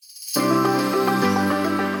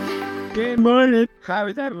Good morning. How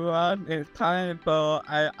is everyone? It's time for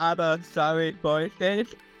another Sorry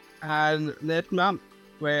Voices, and this month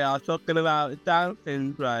we are talking about Down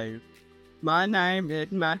syndrome. My name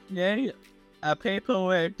is Matthew. People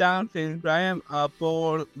with Down syndrome are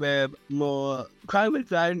born with more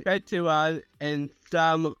chromosomes 21 in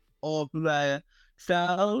some of the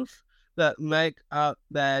cells that make up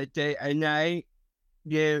their DNA.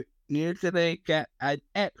 You usually get an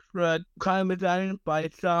extra chromosome by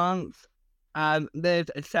chance, and this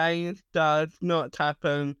change does not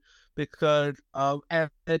happen because of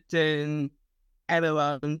everything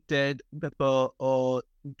anyone did before or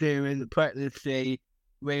during the pregnancy.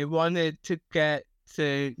 We wanted to get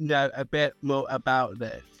to know a bit more about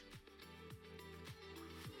this.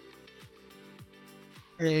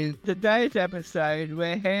 In today's episode,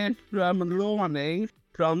 we're hearing from Lornie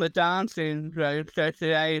from the Down Syndrome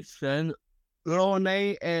Association.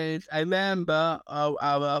 Lornie is a member of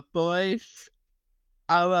Our Voice.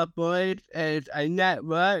 Our Voice is a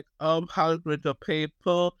network of hundreds of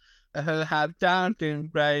people who have Down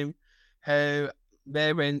syndrome who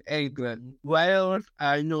live in England, Wales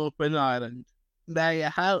and Northern Ireland. They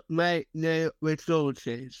help make new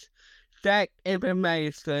resources, check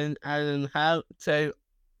information and help to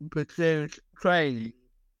produce training.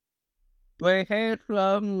 We hear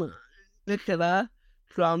from Nicola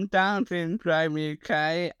from Down Syndrome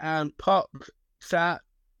UK and Pop Chat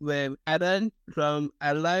with Ellen from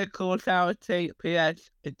a local charity,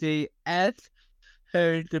 PSDS,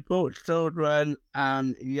 who supports children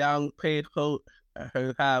and young people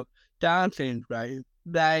who have Down syndrome.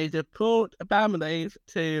 They support families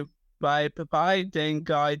by providing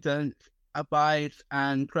guidance, advice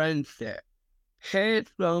and friendship. Here's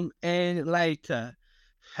from Ian Later,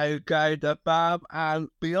 who goes above and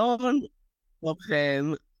beyond of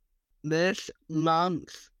him. This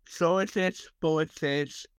month's Shortest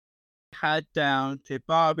Voices head down to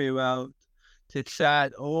Barbie World to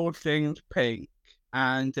chat all things pink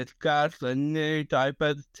and discuss the new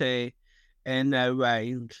diversity in their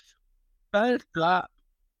range. First up,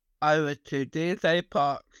 over to DJ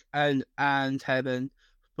Pox and Anne's Heaven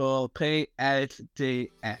for PSDS.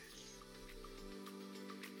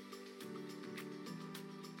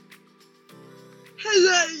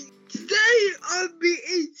 Hello, today I'll be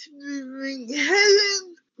interviewing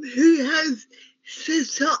Helen, who has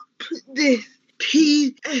set up this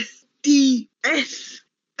PSDS,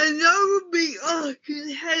 and I will be asking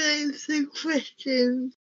Helen some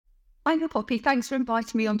questions. Hi, Poppy. Thanks for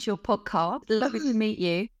inviting me onto your podcast. Lovely to meet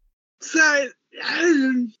you. So,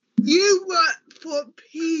 Helen, you work for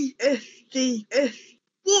PSDS.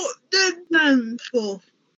 What does that stand for?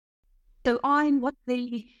 So I'm one of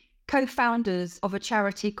the co-founders of a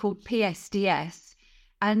charity called PSDS,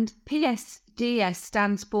 and PSDS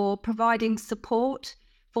stands for Providing Support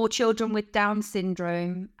for Children with Down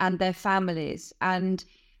Syndrome and Their Families, and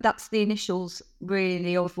that's the initials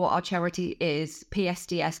really of what our charity is,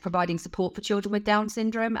 PSDS, Providing Support for Children with Down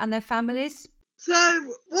Syndrome and Their Families. So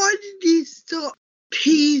why did you start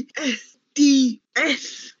PSDS?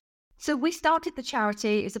 So we started the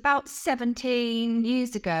charity, it's about 17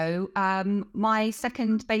 years ago. My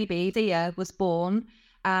second baby, Thea, was born,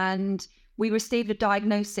 and we received a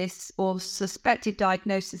diagnosis or suspected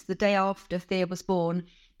diagnosis the day after Thea was born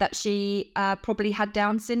that she probably had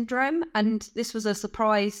Down syndrome. And this was a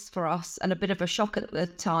surprise for us and a bit of a shock at the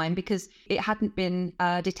time because it hadn't been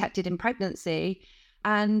detected in pregnancy.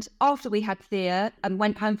 And after we had Thea and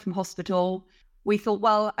went home from hospital, we thought,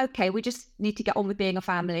 well, okay, we just need to get on with being a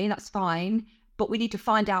family, that's fine. But we need to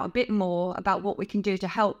find out a bit more about what we can do to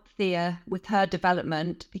help Thea with her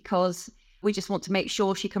development because we just want to make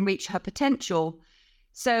sure she can reach her potential.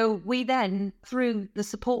 So we then, through the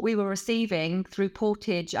support we were receiving through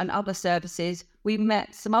Portage and other services, we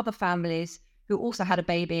met some other families who also had a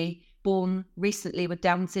baby born recently with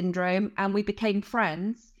Down syndrome, and we became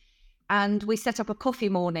friends. And we set up a coffee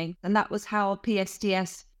morning, and that was how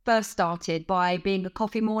PSDS first started, by being a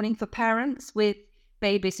coffee morning for parents with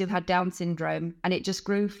babies who had Down syndrome, and it just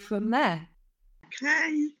grew from there.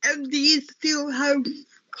 Okay, and do you still have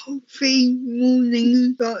coffee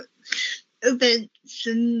mornings, like events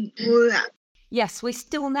and all that? Yes, we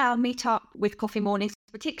still now meet up with coffee mornings,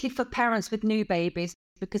 particularly for parents with new babies,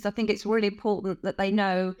 because I think it's really important that they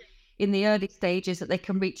know in the early stages that they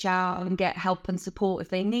can reach out and get help and support if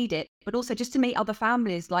they need it, but also just to meet other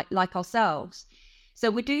families like ourselves. So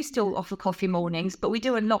we do still offer coffee mornings, but we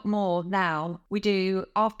do a lot more now. We do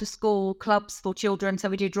after school clubs for children. So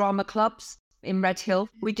we do drama clubs in Redhill.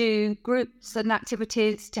 We do groups and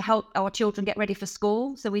activities to help our children get ready for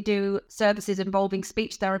school. So we do services involving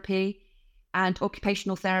speech therapy and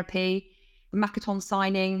occupational therapy. Makaton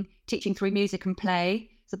signing, teaching through music and play.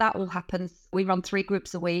 So that all happens. We run 3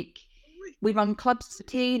 groups a week. We run clubs for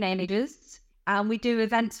teenagers, and we do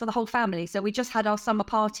events for the whole family. So we just had our summer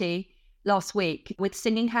party last week with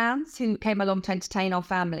singing hands who came along to entertain our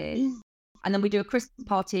families. And then we do a Christmas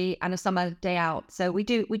party and a summer day out. So we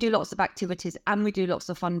do lots of activities, and we do lots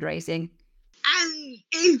of fundraising. And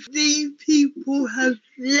if these people have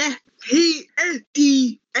left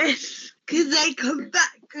PSDS, can they come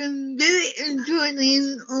back and do it and join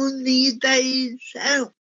in on these days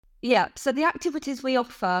out? Yeah, so the activities we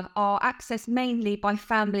offer are accessed mainly by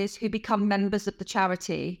families who become members of the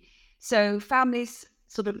charity. So families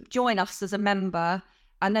sort of join us as a member,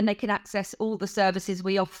 and then they can access all the services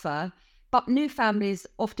we offer. But new families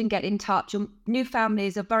often get in touch, and new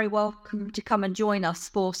families are very welcome to come and join us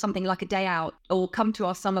for something like a day out, or come to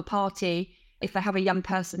our summer party if they have a young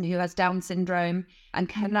person who has Down syndrome and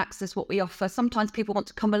can access what we offer. Sometimes people want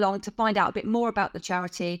to come along to find out a bit more about the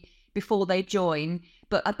charity before they join.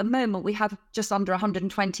 But at the moment, we have just under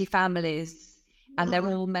 120 families, and they're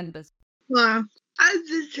all members. Wow.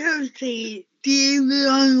 As a charity, do you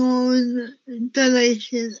rely on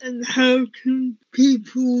donations, and how can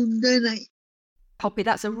people donate? Poppy,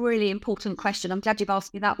 that's a really important question. I'm glad you've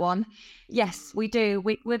asked me that one. Yes, we do.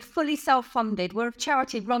 We're fully self-funded. We're a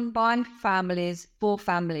charity run by families, for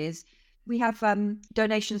families. We have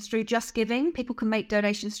donations through Just Giving. People can make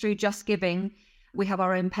donations through Just Giving. We have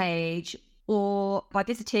our own page, or by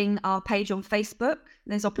visiting our page on Facebook.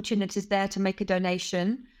 There's opportunities there to make a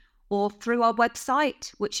donation, or through our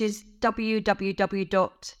website, which is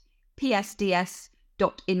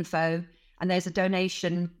www.psds.info. And there's a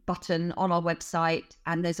donation button on our website,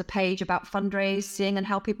 and there's a page about fundraising and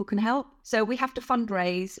how people can help. So we have to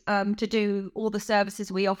fundraise to do all the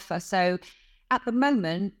services we offer. So at the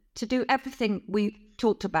moment, to do everything we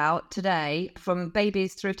talked about today, from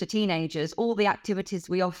babies through to teenagers, all the activities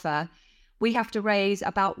we offer, we have to raise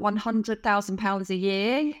about £100,000 a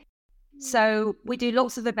year. So we do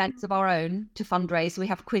lots of events of our own to fundraise. We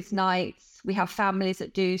have quiz nights. We have families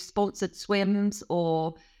that do sponsored swims,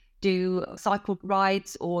 or do cycle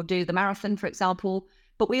rides, or do the marathon, for example.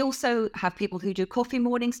 But we also have people who do coffee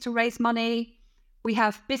mornings to raise money. We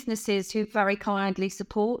have businesses who very kindly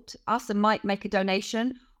support us and might make a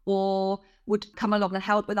donation or would come along and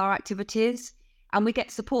help with our activities. And we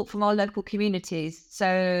get support from our local communities.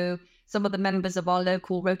 So some of the members of our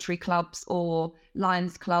local Rotary clubs or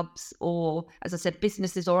Lions clubs, or, as I said,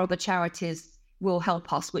 businesses or other charities will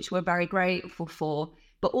help us, which we're very grateful for.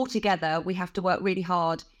 But altogether, we have to work really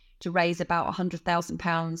hard to raise about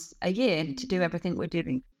 £100,000 a year to do everything we're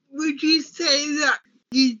doing. Would you say that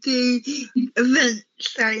you do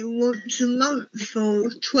events like once a month or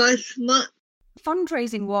twice a month?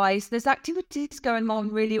 Fundraising wise, there's activities going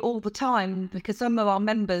on really all the time, because some of our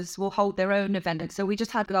members will hold their own events. So we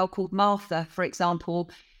just had a girl called Martha, for example.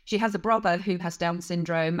 She has a brother who has Down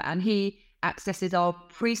syndrome, and he accesses our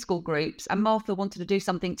preschool groups, and Martha wanted to do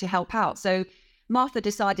something to help out. So Martha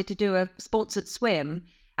decided to do a sponsored swim,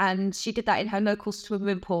 and she did that in her local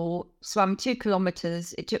swimming pool, swam 2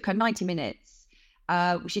 kilometres. It took her 90 minutes.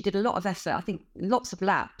 She did a lot of effort, I think lots of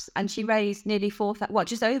laps, and she raised nearly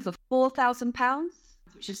just over £4,000,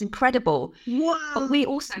 which is incredible. Wow. But we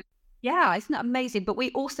also, isn't that amazing? But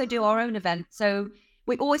we also do our own events. So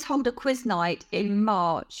we always hold a quiz night in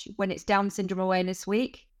March when it's Down Syndrome Awareness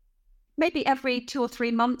Week. Maybe every 2 or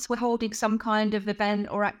 3 months, we're holding some kind of event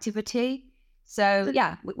or activity. So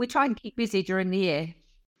we try and keep busy during the year.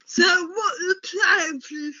 So what are the plans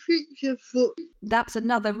for the future for? That's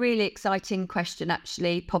another really exciting question,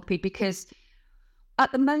 actually, Poppy, because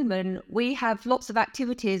at the moment we have lots of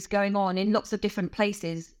activities going on in lots of different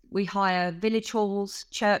places. We hire village halls,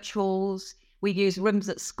 church halls, we use rooms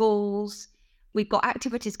at schools. We've got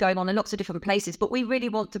activities going on in lots of different places, but we really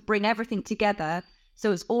want to bring everything together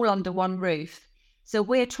so it's all under one roof. So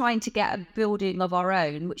we're trying to get a building of our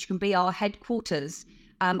own, which can be our headquarters.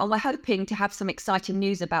 And we're hoping to have some exciting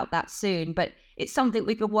news about that soon. But it's something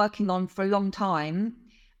we've been working on for a long time.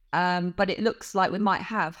 But it looks like we might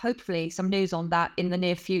have, hopefully, some news on that in the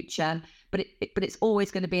near future. But it's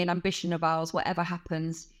always going to be an ambition of ours, whatever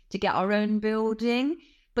happens, to get our own building.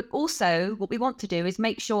 But also, what we want to do is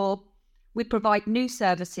make sure we provide new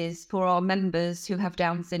services for our members who have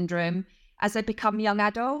Down syndrome as they become young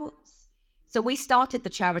adults. So we started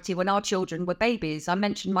the charity when our children were babies. I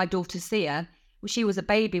mentioned my daughter, Sia. She was a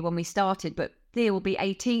baby when we started, but Thea will be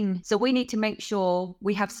 18. So we need to make sure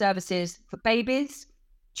we have services for babies,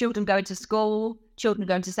 children going to school, children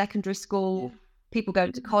going to secondary school, people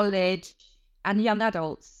going to college, and young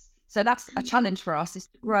adults. So that's a challenge for us, is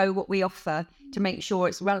to grow what we offer to make sure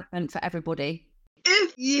it's relevant for everybody.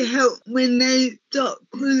 if you help when they start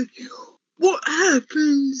college, what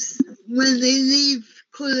happens when they leave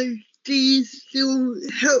college? Do you still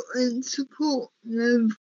help and support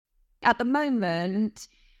them? At the moment,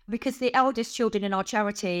 because the eldest children in our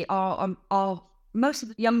charity are most of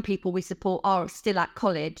the young people we support are still at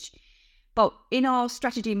college. But in our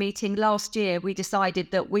strategy meeting last year, we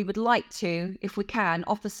decided that we would like to, if we can,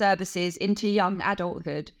 offer services into young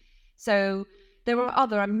adulthood. So there are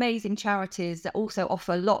other amazing charities that also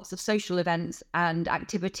offer lots of social events and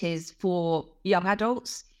activities for young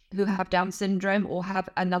adults who have Down syndrome or have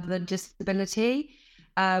another disability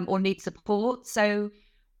or need support. So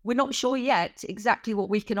we're not sure yet exactly what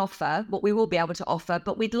we can offer, what we will be able to offer,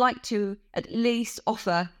 but we'd like to at least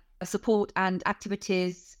offer support and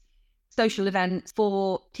activities, social events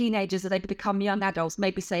for teenagers as they become young adults,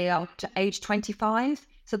 maybe say up to age 25.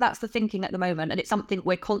 So that's the thinking at the moment, and it's something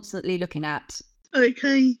we're constantly looking at.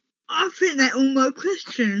 Okay, I think that's all my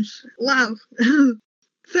questions. Wow.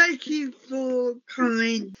 Thank you for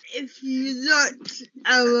coming. If you liked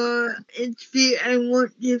our interview and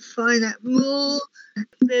want to find out more,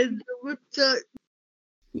 there's a website.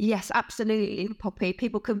 Yes, absolutely, Poppy.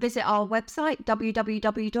 People can visit our website,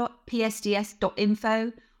 www.psds.info,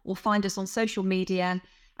 or find us on social media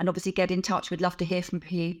and obviously get in touch. We'd love to hear from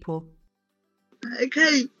people.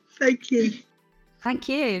 Okay, thank you. Thank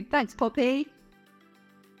you. Thanks, Poppy.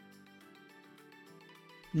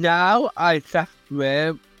 Now I chat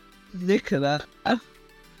with Nicola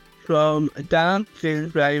from Down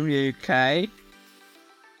Syndrome UK.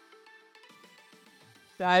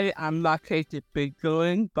 Today I'm lucky to be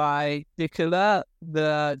joined by Nicola,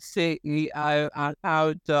 the CEO and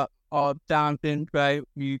founder of Down Syndrome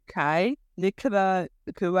UK. Nicola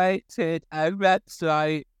created a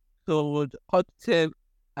website called Positive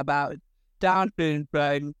About Down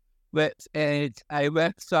Syndrome, which is a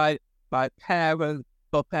website by parents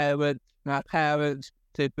for parents and parents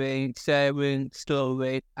to be sharing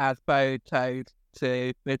stories and photos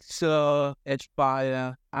to mature,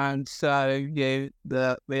 inspire, and show you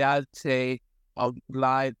the reality of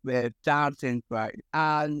life with Down syndrome,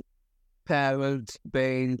 and parents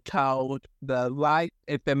being told the right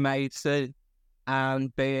information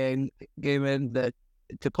and being given the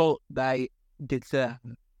support they deserve.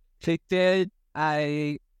 She did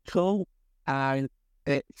a talk, and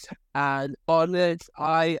it's an honest,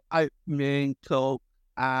 eye-opening talk,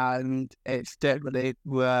 and it's definitely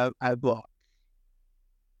worth a watch.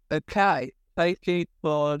 Okay, thank you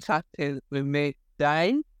for chatting with me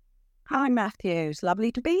today. Hi, Matthew. It's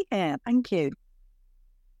lovely to be here. Thank you.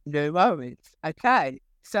 No worries. Okay,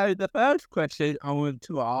 so the first question I want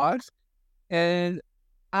to ask is,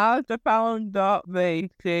 as the founder, the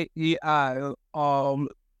CEO of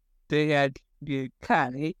the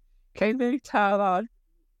UK, can you tell us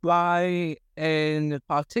why in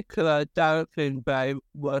particular Down syndrome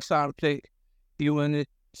was something you wanted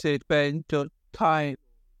to spend your time?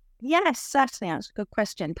 Yes, certainly. That's a good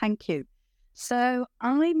question. Thank you. So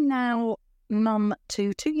I'm now mum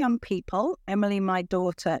to two young people. Emily, my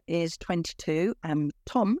daughter, is 22, and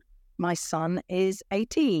Tom, my son, is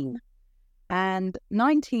 18. And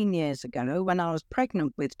 19 years ago, when I was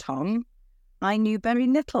pregnant with Tom, I knew very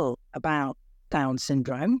little about Down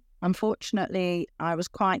syndrome. Unfortunately, I was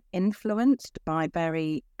quite influenced by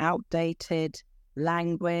very outdated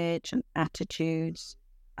language and attitudes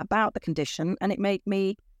about the condition, and it made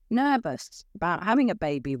me nervous about having a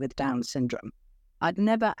baby with Down syndrome. I'd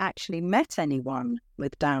never actually met anyone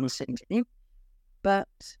with Down syndrome, but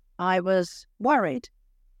I was worried.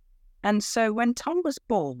 And so when Tom was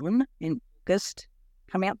born in August,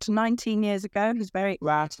 coming up to 19 years ago, he's very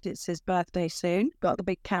excited, it's his birthday soon, got the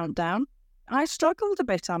big countdown. I struggled a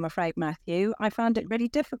bit, I'm afraid, Matthew. I found it really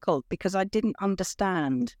difficult because I didn't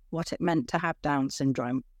understand what it meant to have Down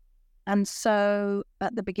syndrome. And so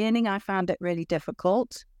at the beginning, I found it really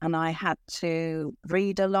difficult, and I had to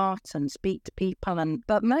read a lot and speak to people.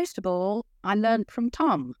 But most of all, I learned from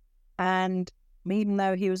Tom. And even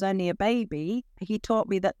though he was only a baby, he taught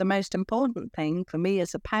me that the most important thing for me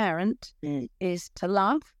as a parent is to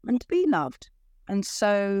love and to be loved. And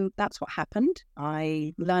so that's what happened.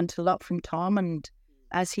 I learned a lot from Tom, and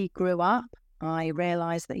as he grew up, I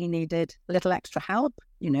realised that he needed a little extra help,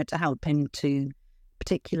 to help him to,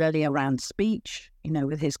 particularly around speech,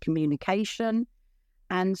 with his communication.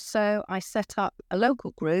 And so I set up a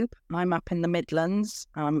local group. I'm up in the Midlands,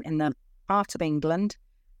 in the heart of England,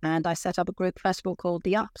 and I set up a group, first of all, called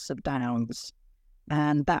the Ups of Downs.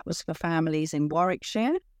 And that was for families in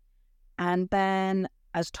Warwickshire. And then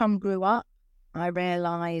as Tom grew up, I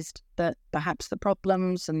realised that perhaps the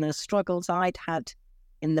problems and the struggles I'd had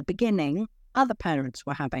in the beginning, other parents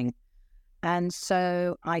were having. And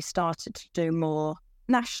so I started to do more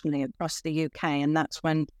nationally across the UK. And that's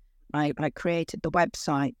when I created the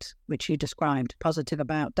website, which you described, Positive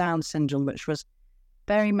About Down Syndrome, which was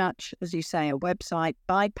very much, as you say, a website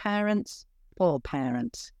by parents for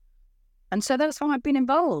parents. And so that's how I've been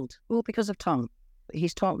involved, all because of Tom.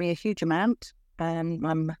 He's taught me a huge amount, and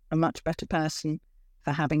I'm a much better person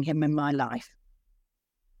for having him in my life.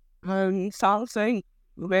 Something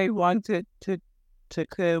we wanted to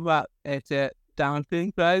clear up, is it Down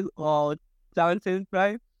syndrome or Down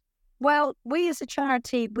syndrome? Well, we as a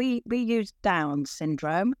charity, we use Down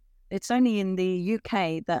syndrome. It's only in the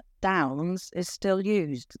UK that Downs is still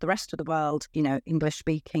used. The rest of the world, English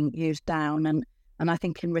speaking, use Down, and I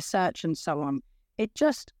think in research and so on, it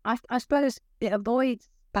just, I suppose it avoids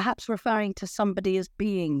perhaps referring to somebody as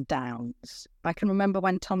being Downs. I can remember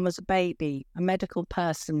when Tom was a baby, a medical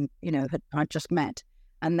person, I'd just met,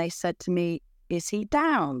 and they said to me, "Is he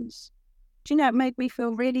Downs?" Do you know, it made me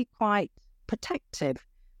feel really quite protective.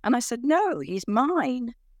 And I said, "No, he's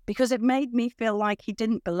mine," because it made me feel like he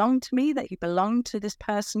didn't belong to me, that he belonged to this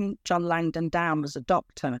person. John Langdon Down was a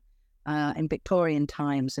doctor in Victorian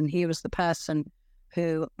times, and he was the person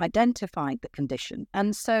who identified the condition.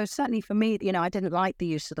 And so certainly for me, I didn't like the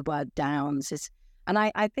use of the word Downs. And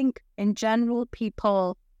I think in general,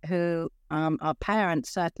 people who are parents,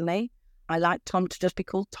 certainly, I like Tom to just be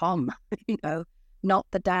called Tom, not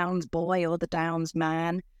the Downs boy or the Downs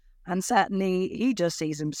man. And certainly he just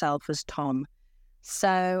sees himself as Tom.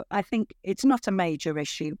 So I think it's not a major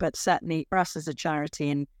issue, but certainly for us as a charity,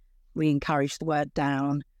 and we encourage the word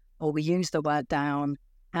down, or we use the word down.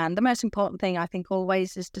 And the most important thing, I think,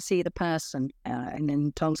 always is to see the person. And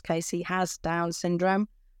in Tom's case, he has Down syndrome,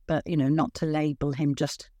 but, not to label him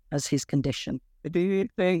just as his condition. Do you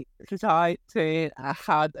think society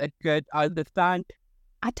had a good understanding?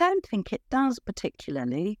 I don't think it does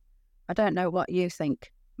particularly. I don't know what you think,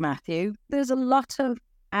 Matthew. There's a lot of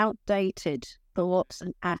outdated thoughts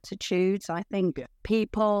and attitudes. I think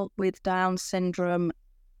people with Down syndrome,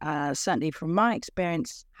 certainly from my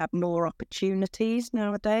experience, have more opportunities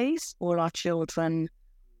nowadays. All our children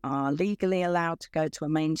are legally allowed to go to a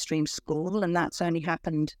mainstream school, and that's only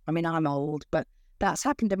happened, I'm old, but that's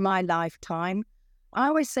happened in my lifetime. I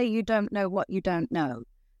always say you don't know what you don't know,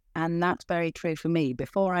 and that's very true for me.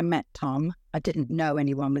 Before I met Tom, I didn't know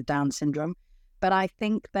anyone with Down syndrome, but I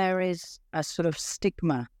think there is a sort of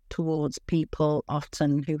stigma towards people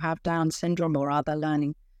often who have Down syndrome or other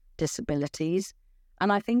learning disabilities.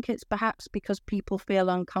 And I think it's perhaps because people feel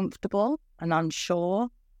uncomfortable and unsure,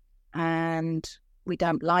 and we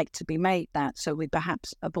don't like to be made that. So we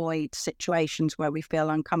perhaps avoid situations where we feel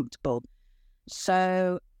uncomfortable.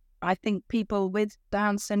 So I think people with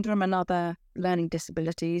Down syndrome and other learning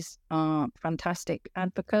disabilities are fantastic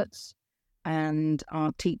advocates and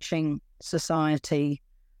are teaching society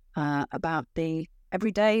about the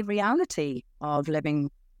everyday reality of living,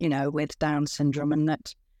 with Down syndrome, and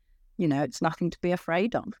that, it's nothing to be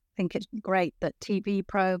afraid of. I think it's great that TV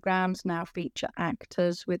programs now feature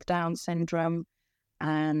actors with Down syndrome,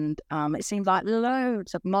 and it seems like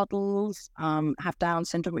loads of models have Down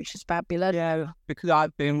syndrome, which is fabulous. Yeah, because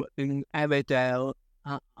I've been watching Emmerdale.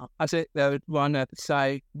 I think there was one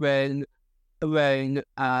episode when Amelia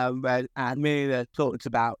talks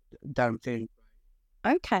about Down syndrome.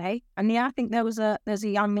 Okay, and I think there's a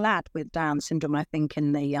young lad with Down syndrome, I think,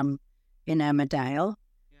 in the in Emmerdale.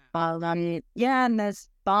 Well, and there's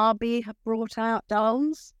Barbie have brought out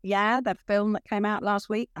dolls. Yeah, the film that came out last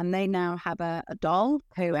week, and they now have a doll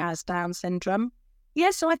who has Down syndrome. Yeah,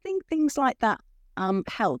 so I think things like that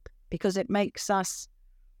help, because it makes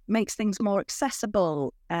things more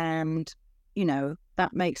accessible, and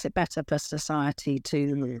that makes it better for society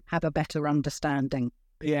to have a better understanding.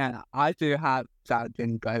 Yeah, I do have Down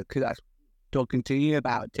syndrome because I was talking to you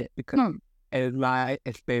about it, because in my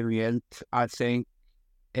experience, I think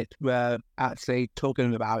it's worth actually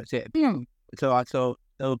talking about it. So I thought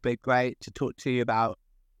it would be great to talk to you about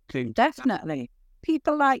things. Definitely.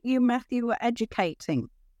 People like you, Matthew, are educating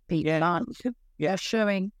people, aren't you? Yeah. They're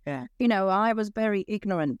showing, I was very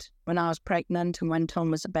ignorant when I was pregnant and when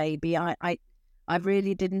Tom was a baby. I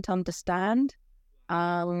really didn't understand.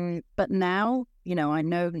 But now, I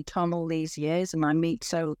know Tom all these years, and I meet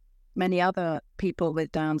so many other people with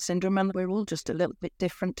Down syndrome, and we're all just a little bit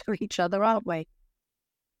different to each other, aren't we?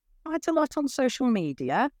 Quite a lot on social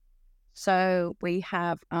media. So we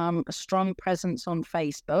have a strong presence on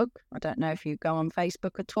Facebook. I don't know if you go on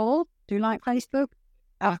Facebook at all. Do you like Facebook?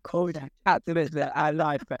 Of course, absolutely. I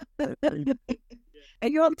like it. Are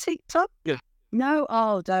you on TikTok? Yeah. No?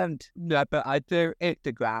 Oh, don't. No, but I do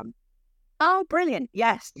Instagram. Oh, brilliant.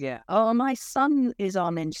 Yes. Yeah. Oh, my son is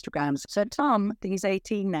on Instagram. So Tom, I think he's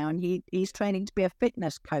 18 now, and he's training to be a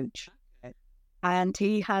fitness coach. Okay. And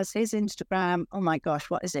he has his Instagram. Oh my gosh,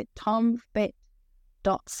 what is it?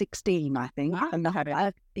 TomFit.16, I think. And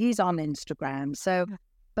he's on Instagram. So,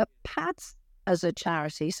 but Pads as a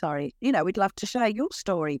charity, sorry, we'd love to share your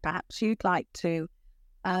story. Perhaps you'd like to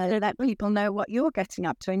let people know what you're getting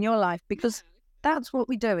up to in your life, because that's what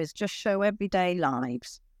we do, is just show everyday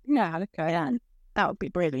lives. Yeah, okay. Yeah, that would be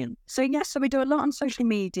brilliant. So so we do a lot on social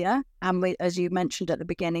media, and we, as you mentioned at the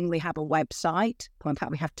beginning, we have a website. Well, in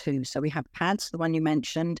fact, we have two. So we have PADS, the one you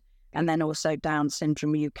mentioned, and then also Down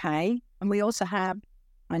Syndrome UK. And we also have,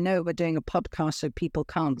 I know we're doing a podcast so people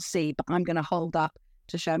can't see, but I'm going to hold up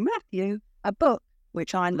to show Matthew a book,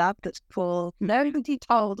 which I love, that's called Nobody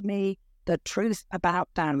Told Me the Truth About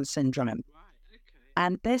Down Syndrome. Right, okay.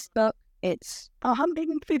 And this book, it's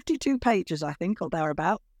 152 pages, I think, or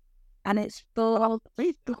thereabout. And it's full of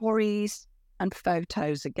stories and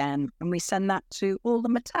photos again. And we send that to all the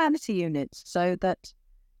maternity units so that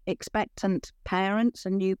expectant parents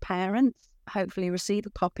and new parents hopefully receive a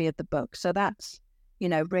copy of the book. So that's,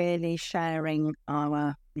 really sharing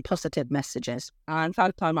our positive messages. And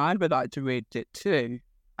sometime I would like to read it too.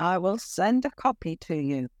 I will send a copy to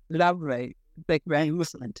you. Lovely. Big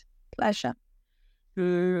Excellent. Pleasure.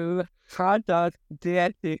 How does the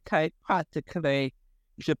educate practically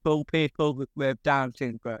support people with Down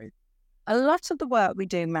syndrome? A lot of the work we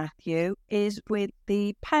do, Matthew, is with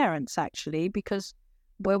the parents, actually, because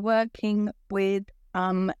we're working with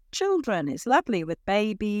children. It's lovely with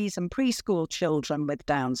babies and preschool children with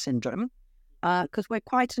Down syndrome, because we're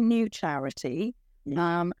quite a new charity,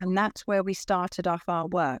 and that's where we started off our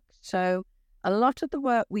work. So a lot of the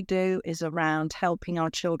work we do is around helping our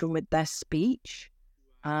children with their speech.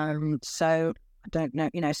 So I don't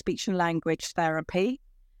know, speech and language therapy,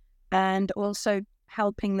 and also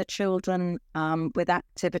helping the children with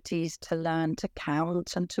activities to learn to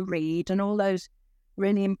count and to read and all those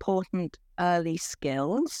really important early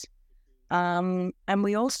skills. And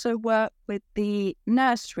we also work with the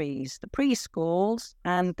nurseries, the preschools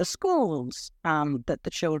and the schools that the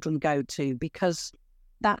children go to, because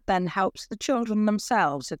that then helps the children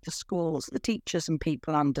themselves if the schools, the teachers and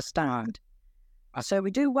people understand. So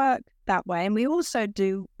we do work that way, and we also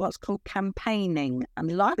do what's called campaigning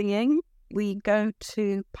and lobbying. We go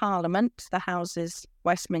to Parliament, the Houses,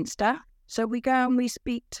 Westminster. So we go and we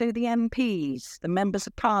speak to the MPs, the Members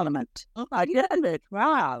of Parliament. Oh, I get it.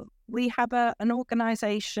 Wow. We have an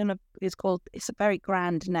organisation, it's a very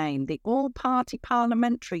grand name, the All-Party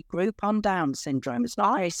Parliamentary Group on Down Syndrome. It's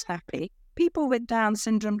not very happy. People with Down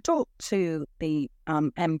syndrome talk to the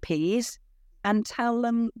MPs and tell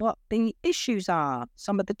them what the issues are,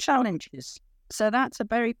 some of the challenges. So that's a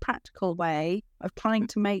very practical way of trying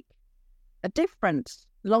to make a difference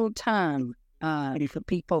long-term for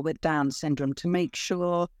people with Down syndrome, to make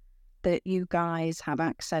sure that you guys have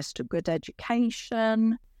access to good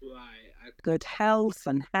education, good health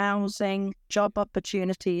and housing, job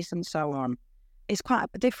opportunities, and so on. It's quite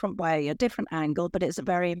a different way, a different angle, but it's a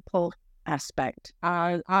very important aspect.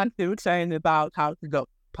 And you were saying about how to go to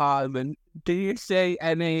Parliament. Do you see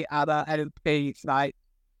any other MPs like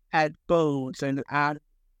Ed Balls and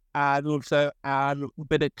also Anne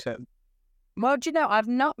Widdecombe? Well, do you know, I've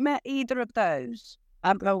not met either of those.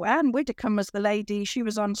 Anne Widdecombe was the lady, she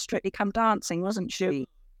was on Strictly Come Dancing, wasn't she?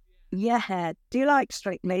 Yeah. Do you like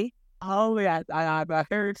Strictly? Oh, yes, I'm a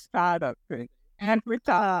huge fan of it. Every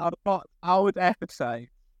time I've got old episodes.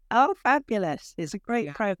 Oh, fabulous. It's a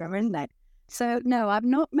great programme, isn't it? So, no, I've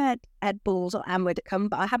not met Ed Balls or Anne Widdecombe,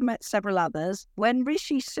 but I have met several others. When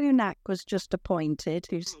Rishi Sunak was just appointed,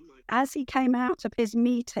 as he came out of his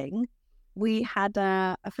meeting, we had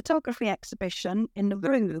a photography exhibition in the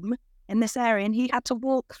room in this area, and he had to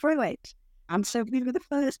walk through it. And so we were the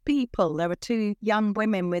first people. There were two young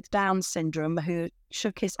women with Down syndrome who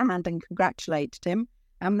shook his hand and congratulated him.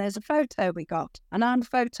 And there's a photo we got, and I'm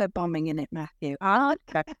photobombing in it, Matthew.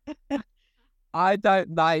 Okay. I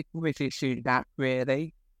don't like Rishi Sunak,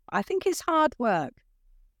 really. I think it's hard work.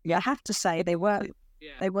 I have to say, they work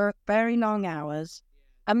very long hours.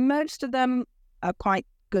 And most of them are quite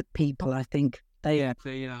good people, I think. Yeah.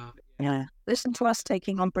 Listen to us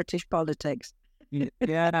taking on British politics.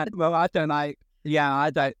 Well, I don't like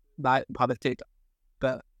politics,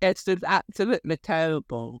 but it's just absolutely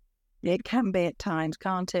terrible. It can be at times,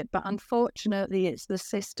 can't it? But unfortunately, it's the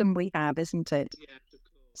system we have, isn't it? Yes, of course.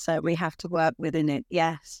 So we have to work within it,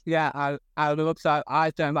 yes. Yeah, I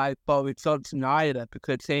don't like Boris Johnson either,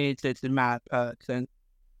 because he's just a mad person.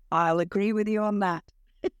 I'll agree with you on that.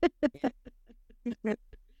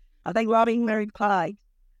 I think Robin very polite.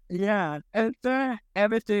 Yeah. Is there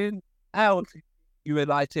anything else you would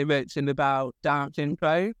like to mention about Down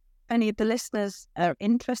syndrome? Any of the listeners are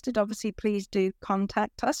interested, obviously, please do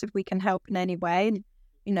contact us if we can help in any way. And,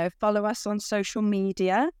 follow us on social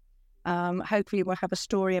media. Hopefully we'll have a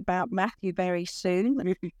story about Matthew very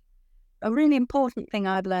soon. A really important thing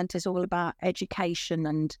I've learned is all about education.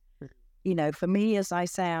 And, for me, as I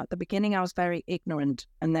say at the beginning, I was very ignorant.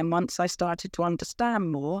 And then once I started to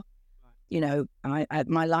understand more,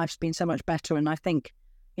 my life's been so much better. And I think,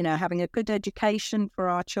 having a good education for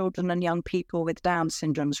our children and young people with Down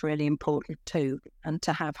syndrome is really important too. And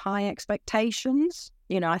to have high expectations,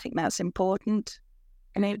 I think that's important.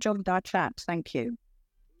 And I enjoyed our chat. Thank you.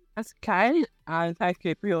 That's okay. And thank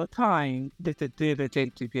you for your time to do this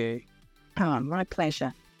interview. Oh, my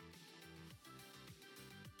pleasure.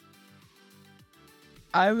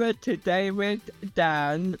 I was today with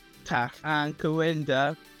Dan, Tash and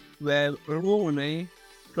Corinda with Ronnie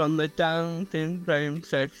from the Down Syndrome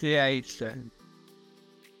Association.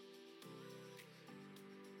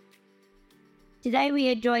 Today we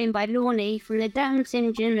are joined by Lorne from the Down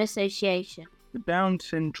Syndrome Association. The Down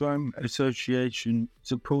Syndrome Association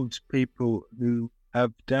supports people who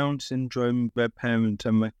have Down syndrome, their parents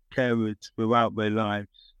and their carers throughout their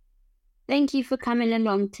lives. Thank you for coming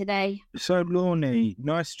along today. So, Lorne,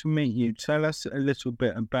 nice to meet you. Tell us a little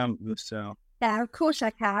bit about yourself. Yeah, of course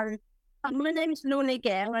I can. My name's Lorne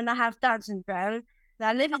Gill and I have Down syndrome.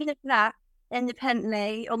 I live in a flat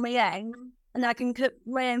independently on my own and I can cook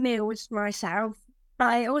my own meals myself.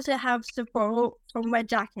 I also have support from Red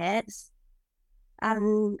Jackets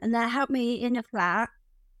and they help me in the flat.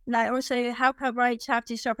 And I also help out my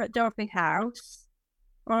charity shop at Dorothy House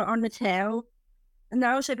on the till. And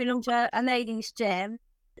I also belong to a ladies' gym.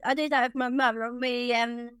 I do that with my mum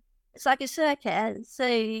and it's like a circuit.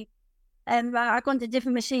 So I've gone to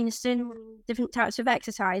different machines doing different types of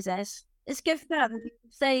exercises. It's good fun.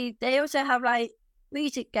 They also have like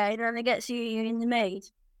music going and it gets you in the mood.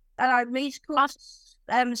 And I music class,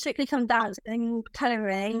 strictly come dancing,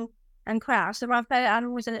 colouring and crafts. So my favourite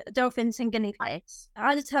animals are dolphins and guinea pigs.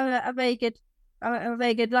 I just have a very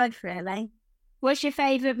good life really. What's your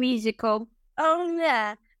favourite musical? Oh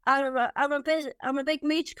yeah, I'm a big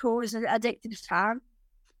musicals addicted fan.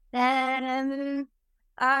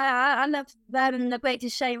 I love The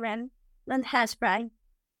Greatest Showman and Hairspray.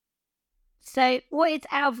 So, what is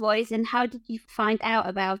Our Voice and how did you find out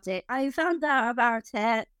about it? I found out about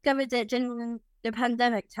it, covered it during the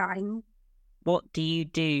pandemic time. What do you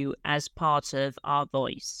do as part of Our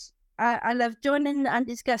Voice? I love joining and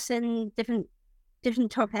discussing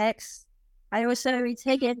different topics. I also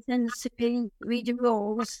take it and read the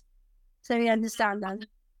rules so we understand them.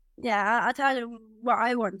 Yeah, I tell them what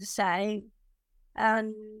I want to say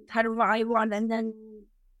and tell them what I want and then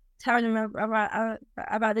tell them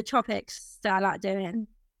about the topics that I like doing.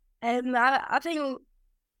 I think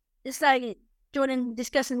it's like joining,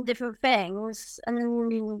 discussing different things and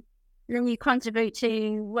then you contribute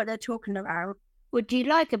to what they're talking about. What do you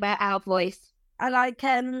like about Our Voice? I like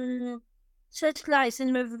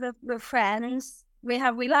socialising with friends. We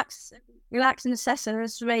have relaxing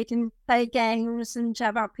sessions where you can play games and chat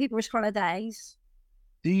about people's holidays.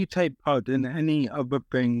 Do you take part in any other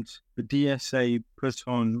things the DSA put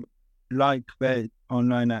on, like their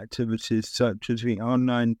online activities such as the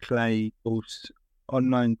online play course,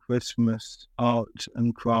 online Christmas, art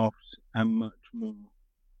and crafts, and much more?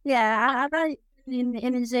 Yeah, I like in the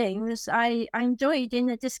Zooms. I enjoy doing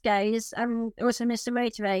the discos and also Mr.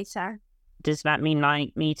 Motivator. Does that mean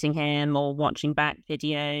like meeting him or watching back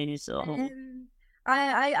videos? Or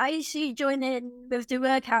I usually join in with the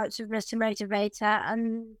workouts with Mr. Motivator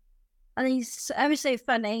and he's ever so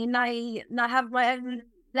funny and I have my own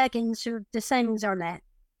leggings with the sayings on it.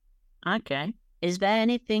 Okay. Is there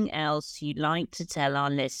anything else you'd like to tell our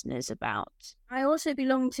listeners about? I also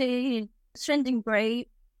belong to Swindon Group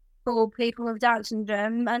for people with Down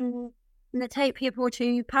syndrome and they take people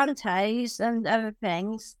to pantos and other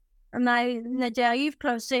things. And I do a youth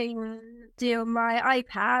club soon, do my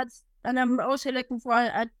iPad, and I'm also looking for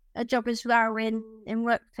a job as well in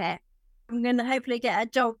WorkFit. I'm going to hopefully get a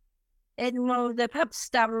job in one of the pubs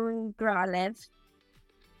down where I live.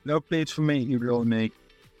 Lovely to meet you, Lorne.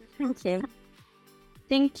 Thank you.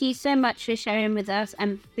 Thank you so much for sharing with us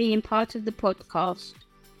and being part of the podcast.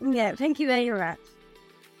 Yeah, thank you very much.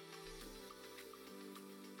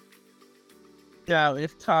 Now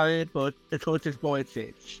it's time for the Tortoise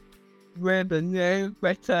Voices. With the new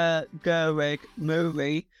Greta Gerwig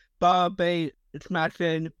movie, Barbie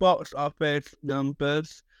smashing box office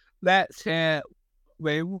numbers, let's hear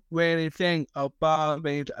what we really think of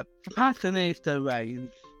Barbie's fashionista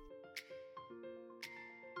range.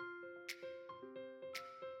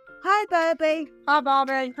 Hi, Barbie. Hi,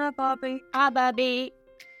 Barbie. Hi, Barbie. Hi, Barbie.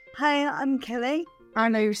 Hi, I'm Kelly.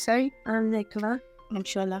 I'm Lucy. I'm Nicola. I'm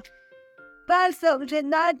Shola. First up,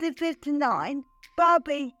 in 1959,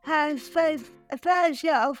 Barbie has faced a fair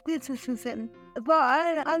share of criticism for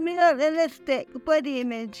an unrealistic body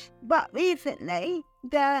image, but recently,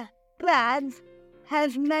 the brand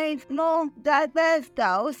has made more diverse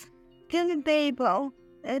dolls, giving people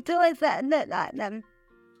toys that look like them.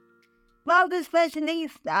 Barbie's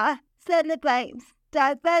Fashionista celebrates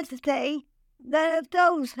diversity. The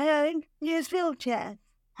dolls who use wheelchairs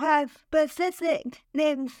have prosthetic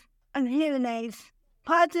limbs and hearing aids,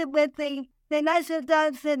 partnered with the National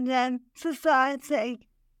Down Syndrome Society.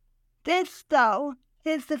 This doll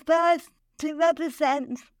is the first to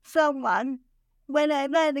represent someone with a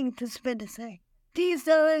learning disability. These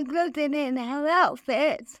are included in her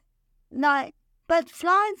outfits, like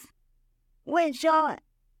butterflies, which are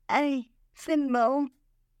a symbol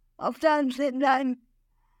of Down syndrome,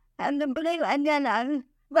 and the blue and yellow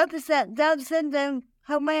represent Down syndrome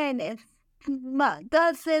awareness. But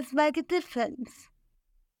does this make a difference?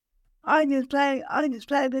 I just play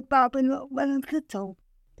with Barbie when I'm little.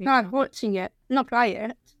 No, I'm watching it, not play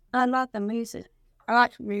it. I love the music. I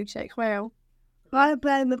like the music well. I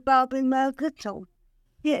play with Barbie when I'm little.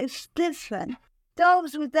 Yeah, it's different.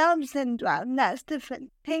 Dolls with Down syndrome, that's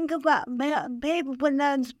different. Think about people with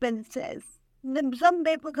learning disabilities. Some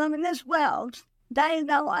people come in this world, they have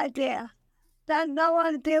no idea. They have no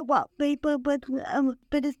idea what people with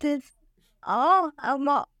disabilities are and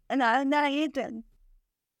what, they hidden.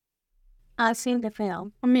 I've seen the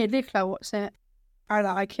film. I mean, Nicola watched it. I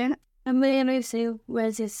like it. And me and Lucy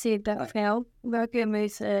went to see that film. Very good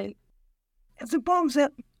movie. It's a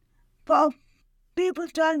concept for people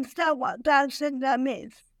to understand what Down syndrome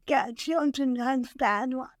is. Get children to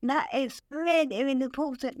understand what that is. Really, really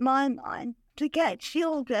important in my mind. To get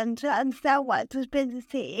children to understand what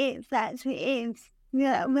disability is, actually is.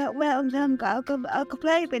 Yeah, when I'm younger, I could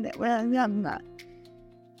play with it when I'm younger.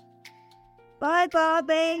 Bye,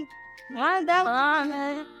 Barbie. Bye,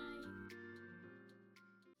 Barbie.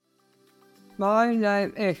 My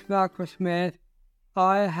name is Michael Smith.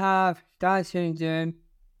 I have Down syndrome.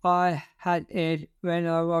 I had it when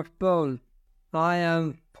I was born. I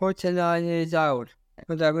am 49 years old.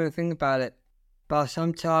 I don't really think about it. But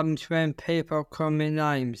sometimes when people call me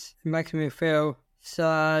names, it makes me feel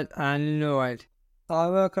sad and annoyed. I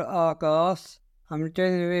work at Argos. I'm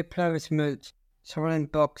doing the replacement, sorting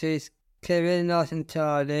boxes, keeping nice and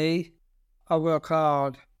tidy. I work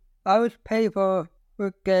hard. I wish people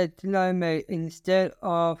would get to know me instead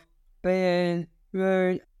of being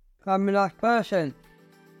rude. I'm a nice person.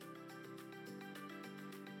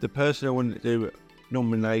 The person I wanted to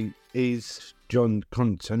nominate is John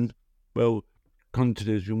Compton. Well, Compton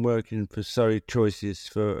has been working for Surrey Choices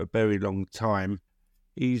for a very long time.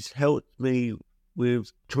 He's helped me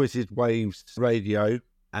with Choices Waves Radio,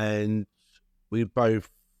 and we both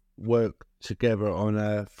work together on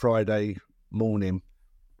a Friday morning.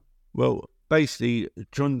 Well, basically,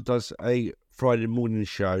 John does a Friday morning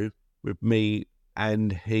show with me,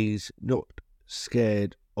 and he's not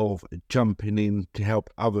scared of jumping in to help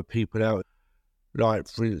other people out. Like,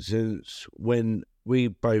 for instance, when we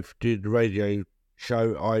both did the radio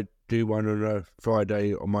show, I do one on a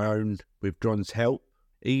Friday on my own with John's help.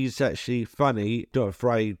 He's actually funny, not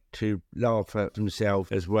afraid to laugh at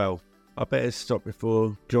himself as well. I better stop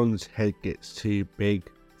before John's head gets too big.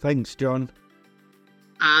 Thanks, John.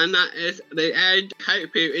 And that is the end.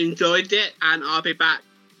 Hope you enjoyed it, and I'll be back.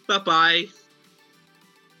 Bye-bye.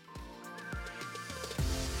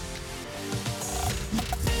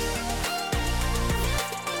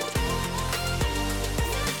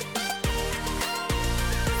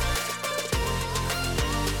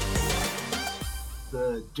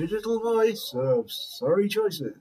 The digital voice of Surrey Choices.